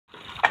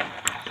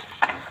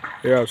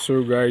Yeah,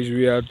 so guys,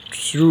 we are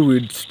through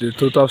with the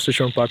total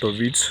station part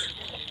of it.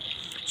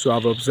 So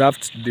I've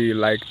observed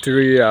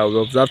I've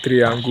observed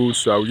three angles,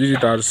 so I'll use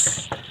it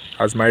as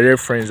my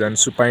reference and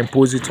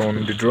superimpose it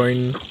on the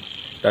drawing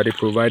that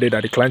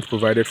the client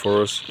provided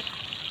for us.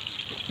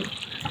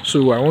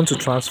 So I want to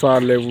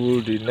transfer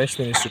level. The next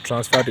thing is to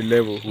transfer the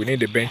level. We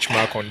need a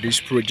benchmark on this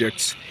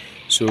project,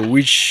 so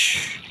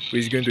which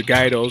is going to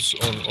guide us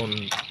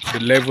on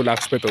the level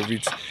aspect of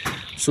it.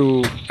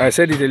 So I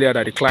said it earlier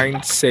that the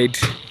client said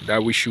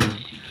that we should,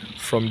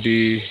 from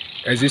the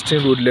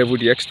existing road level,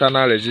 the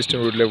external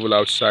existing road level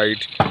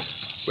outside,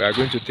 we are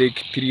going to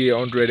take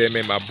 300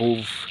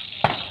 above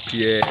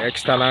the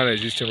external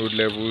existing road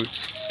level.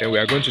 Then we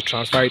are going to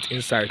transfer it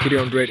inside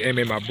 300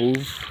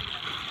 above.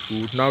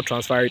 We would now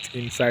transfer it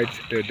inside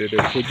the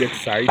project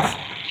site,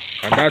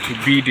 and that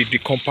would be the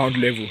compound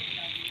level.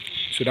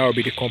 So that will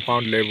be the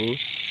compound level.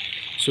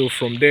 So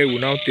from there, we'll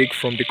now take,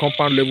 from the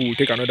compound level, we'll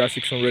take another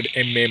 600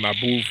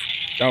 above.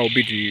 That will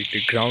be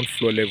the ground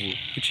floor level,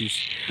 which is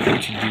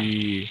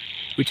the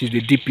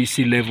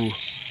DPC level.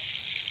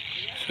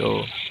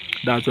 So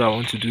that's what I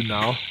want to do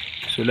now.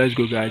 So let's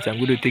go, guys. I'm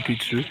going to take you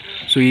through.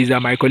 So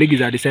my colleague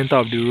is at the center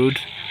of the road.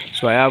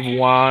 So I have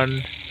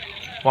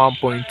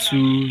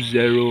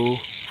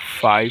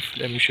 1.205.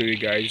 Let me show you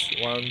guys.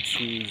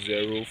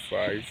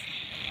 1205.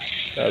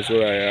 That's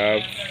what I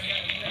have.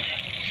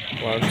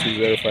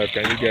 1205.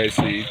 Can you guys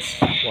see it?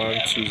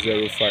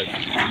 1205.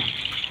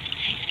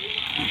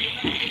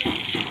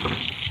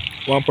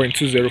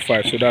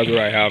 1.205. So that's what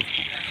I have.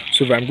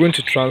 So if I'm going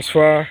to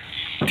transfer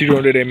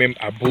 300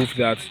 above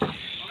that.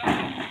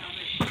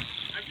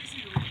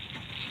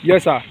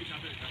 Yes, sir.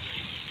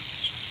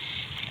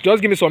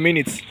 Just give me some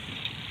minutes.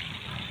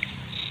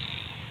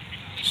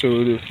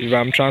 So if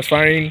I'm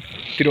transferring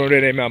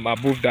 300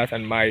 above that,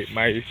 and my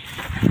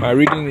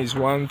reading is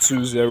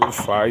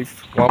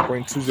 1205,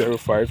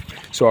 1.205,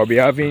 so I'll be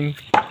having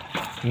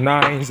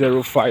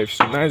 905.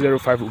 So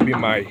 905 will be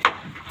my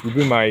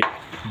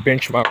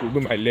benchmark, will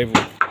be my level.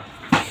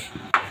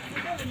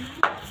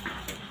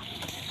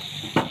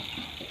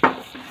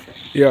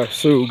 Yeah,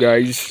 so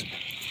guys,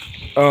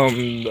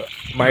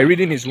 my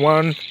reading is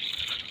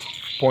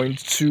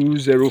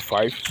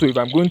 1.205. so if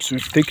I'm going to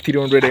take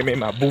 300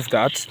 above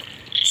that,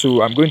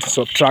 so I'm going to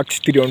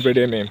subtract 300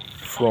 I'm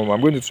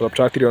going to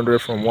subtract 300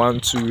 from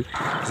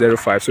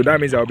 1205. So that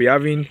means I'll be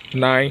having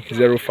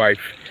 905.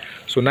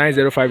 So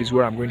 905 is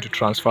where I'm going to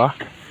transfer.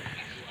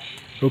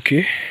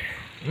 Okay,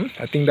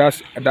 I think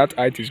that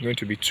height is going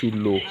to be too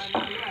low.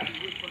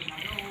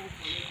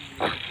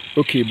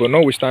 Okay, but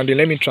notwithstanding,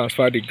 let me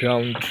transfer the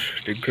ground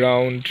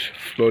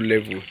floor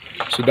level.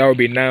 So that will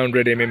be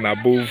 900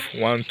 above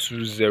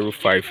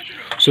 1205.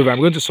 So if I'm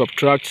going to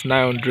subtract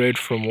 900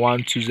 from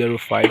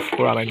 1205,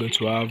 what am I going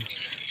to have?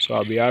 So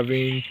I'll be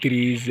having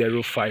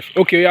 305.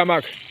 Okay, yeah,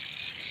 Mark.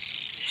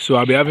 So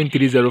I'll be having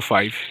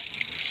 305.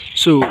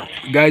 So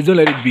guys, don't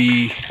let it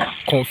be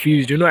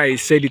confused. You know, I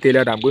said it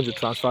earlier that I'm going to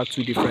transfer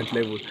two different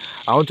levels.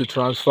 I want to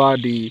transfer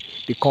the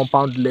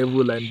compound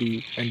level and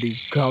the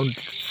ground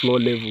floor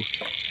level,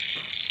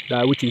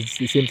 which is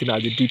the same thing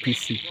as the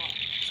DPC.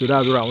 So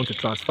that's what I want to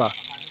transfer.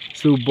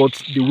 So, but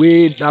the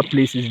way that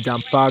place is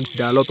jam-packed,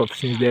 there are a lot of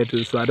things there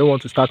too, so I don't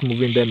want to start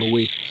moving them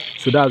away.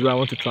 So that's why I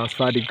want to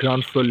transfer the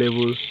ground floor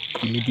level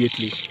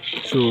immediately.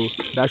 So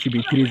that should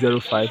be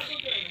 305.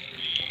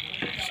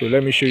 So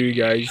let me show you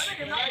guys.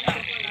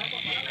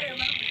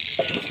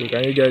 So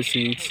can you guys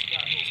see it?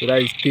 So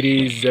that is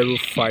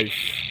 305.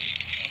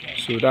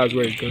 So that's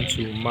where it's going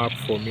to map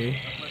for me.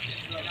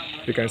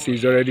 You can see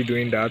it's already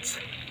doing that.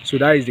 So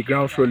that is the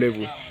ground floor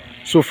level.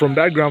 So from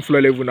that ground floor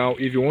level now,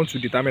 if you want to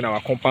determine our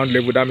compound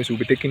level, that means we'll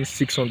be taking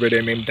 600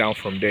 down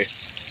from there.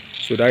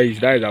 So that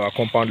is our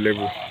compound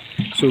level.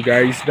 So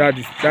guys, that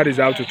is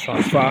how to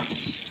transfer.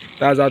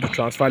 That's how to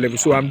transfer level.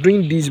 So I'm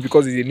doing this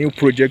because it's a new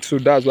project, so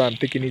that's why I'm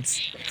taking it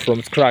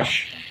from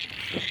scratch.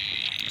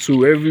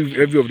 So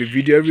every of the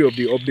video, every of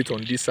the update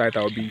on this site,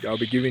 I'll be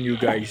giving you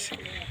guys.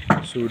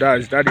 So that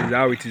is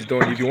how it is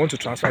done. If you want to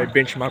transfer a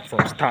benchmark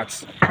from start,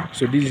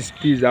 so this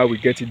is how we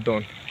get it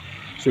done.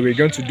 So we're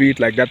going to do it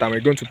like that, and we're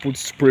going to put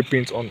spray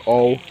paint on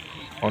all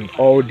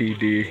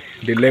the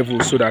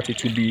levels, so that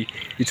it will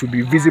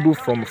be visible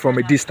from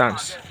a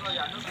distance.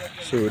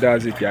 So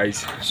that's it,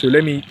 guys. So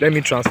let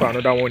me transfer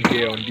another one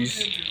here on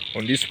this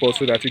spot,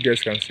 so that you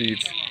guys can see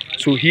it.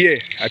 So here,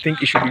 I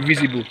think it should be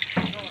visible.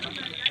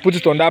 Put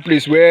it on that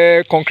place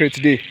where concrete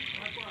today.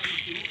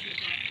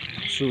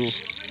 So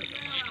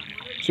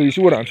you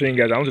see what I'm saying,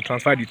 guys. I want to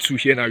transfer the two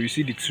here now. You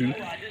see the two.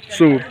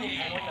 So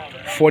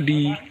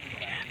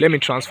let me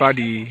transfer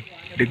the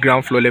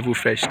ground floor level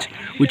first,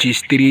 which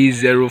is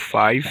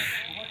 305.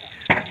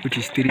 Which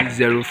is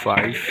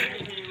 305.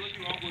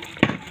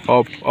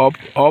 Up.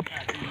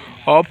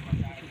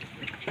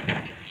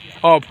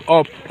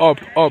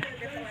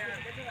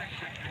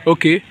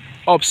 Okay,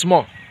 up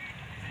small.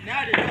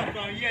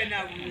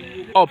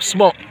 Up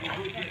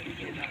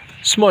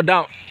small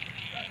down.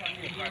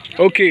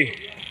 Okay,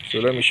 so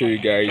let me show you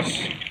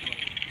guys.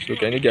 So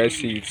can you guys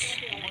see it?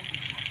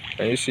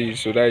 Can you see?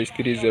 So that is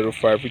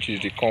 305, which is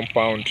the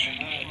compound,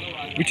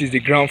 which is the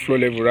ground floor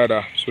level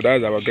rather. So that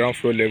is our ground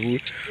floor level.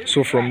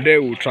 So from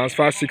there we'll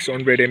transfer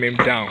 600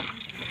 mm down,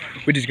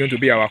 which is going to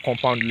be our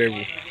compound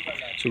level.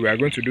 So we are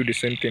going to do the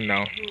same thing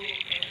now.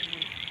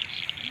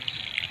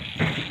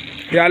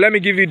 Yeah, let me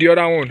give you the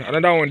other one.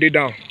 Another one, day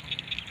down.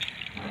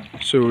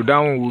 So that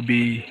one will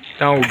be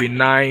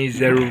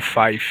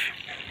 905.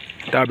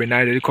 That will be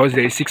 9, because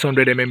there is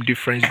 600 mm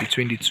difference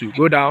between the two.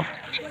 Go down,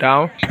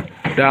 down,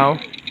 down,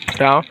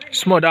 down,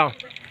 small down,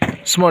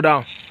 small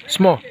down,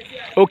 small.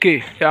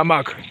 Okay, yeah,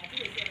 mark.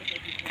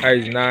 That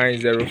is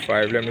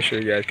 905. Let me show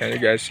you guys. Can you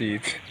guys see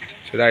it?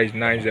 So that is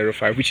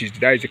 905,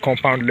 that is the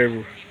compound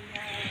level.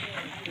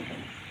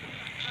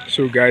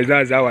 So guys,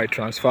 that's how I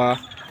transfer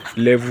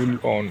level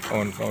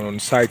on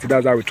site.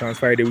 That's how we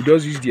transfer it. They will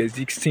just use the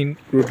existing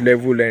road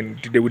level, and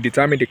they will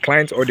determine, the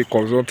client or the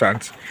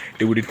consultant,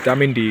 they will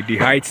determine the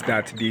heights,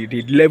 that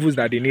the levels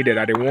that they needed,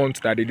 that they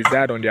want, that they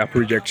desired on their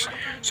projects.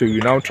 So we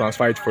now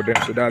transfer it for them.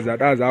 So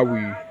that's how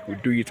we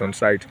do it on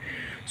site.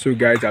 So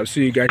guys, I'll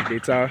see you guys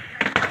later.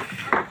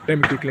 Let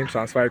me quickly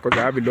transfer it because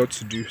I have a lot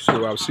to do.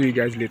 So I'll see you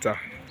guys later.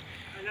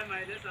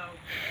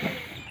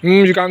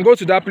 You can go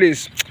to that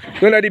place.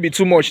 Don't let it be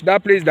too much.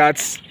 That place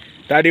that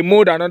they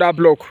mowed another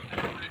block.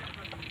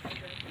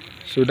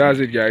 So that's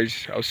it,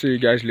 guys. I'll see you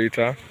guys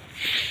later.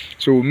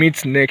 So we'll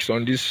meet next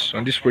on this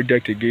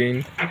project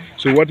again.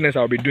 So what next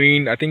I'll be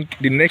doing, I think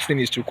the next thing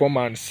is to come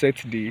and set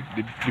the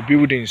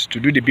buildings, to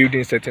do the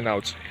building setting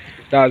out.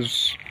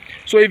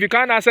 So if you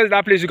can't access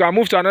that place, you can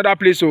move to another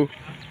place. So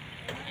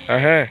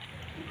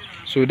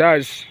so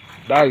that's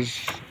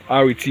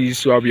how it is.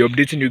 So I'll be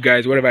updating you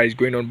guys whatever is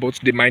going on. But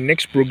my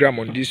next program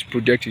on this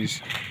project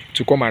is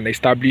to come and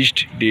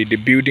establish the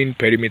building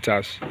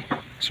perimeters.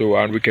 So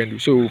and we can do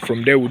so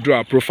from there. We'll do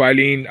our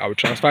profiling. I'll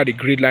transfer the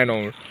grid line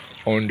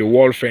on the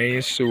wall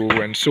fence, so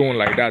and so on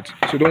like that.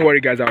 So don't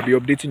worry, guys. I'll be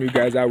updating you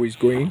guys how it's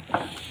going.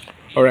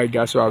 All right,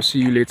 guys. So I'll see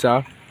you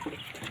later.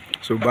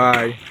 So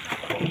bye.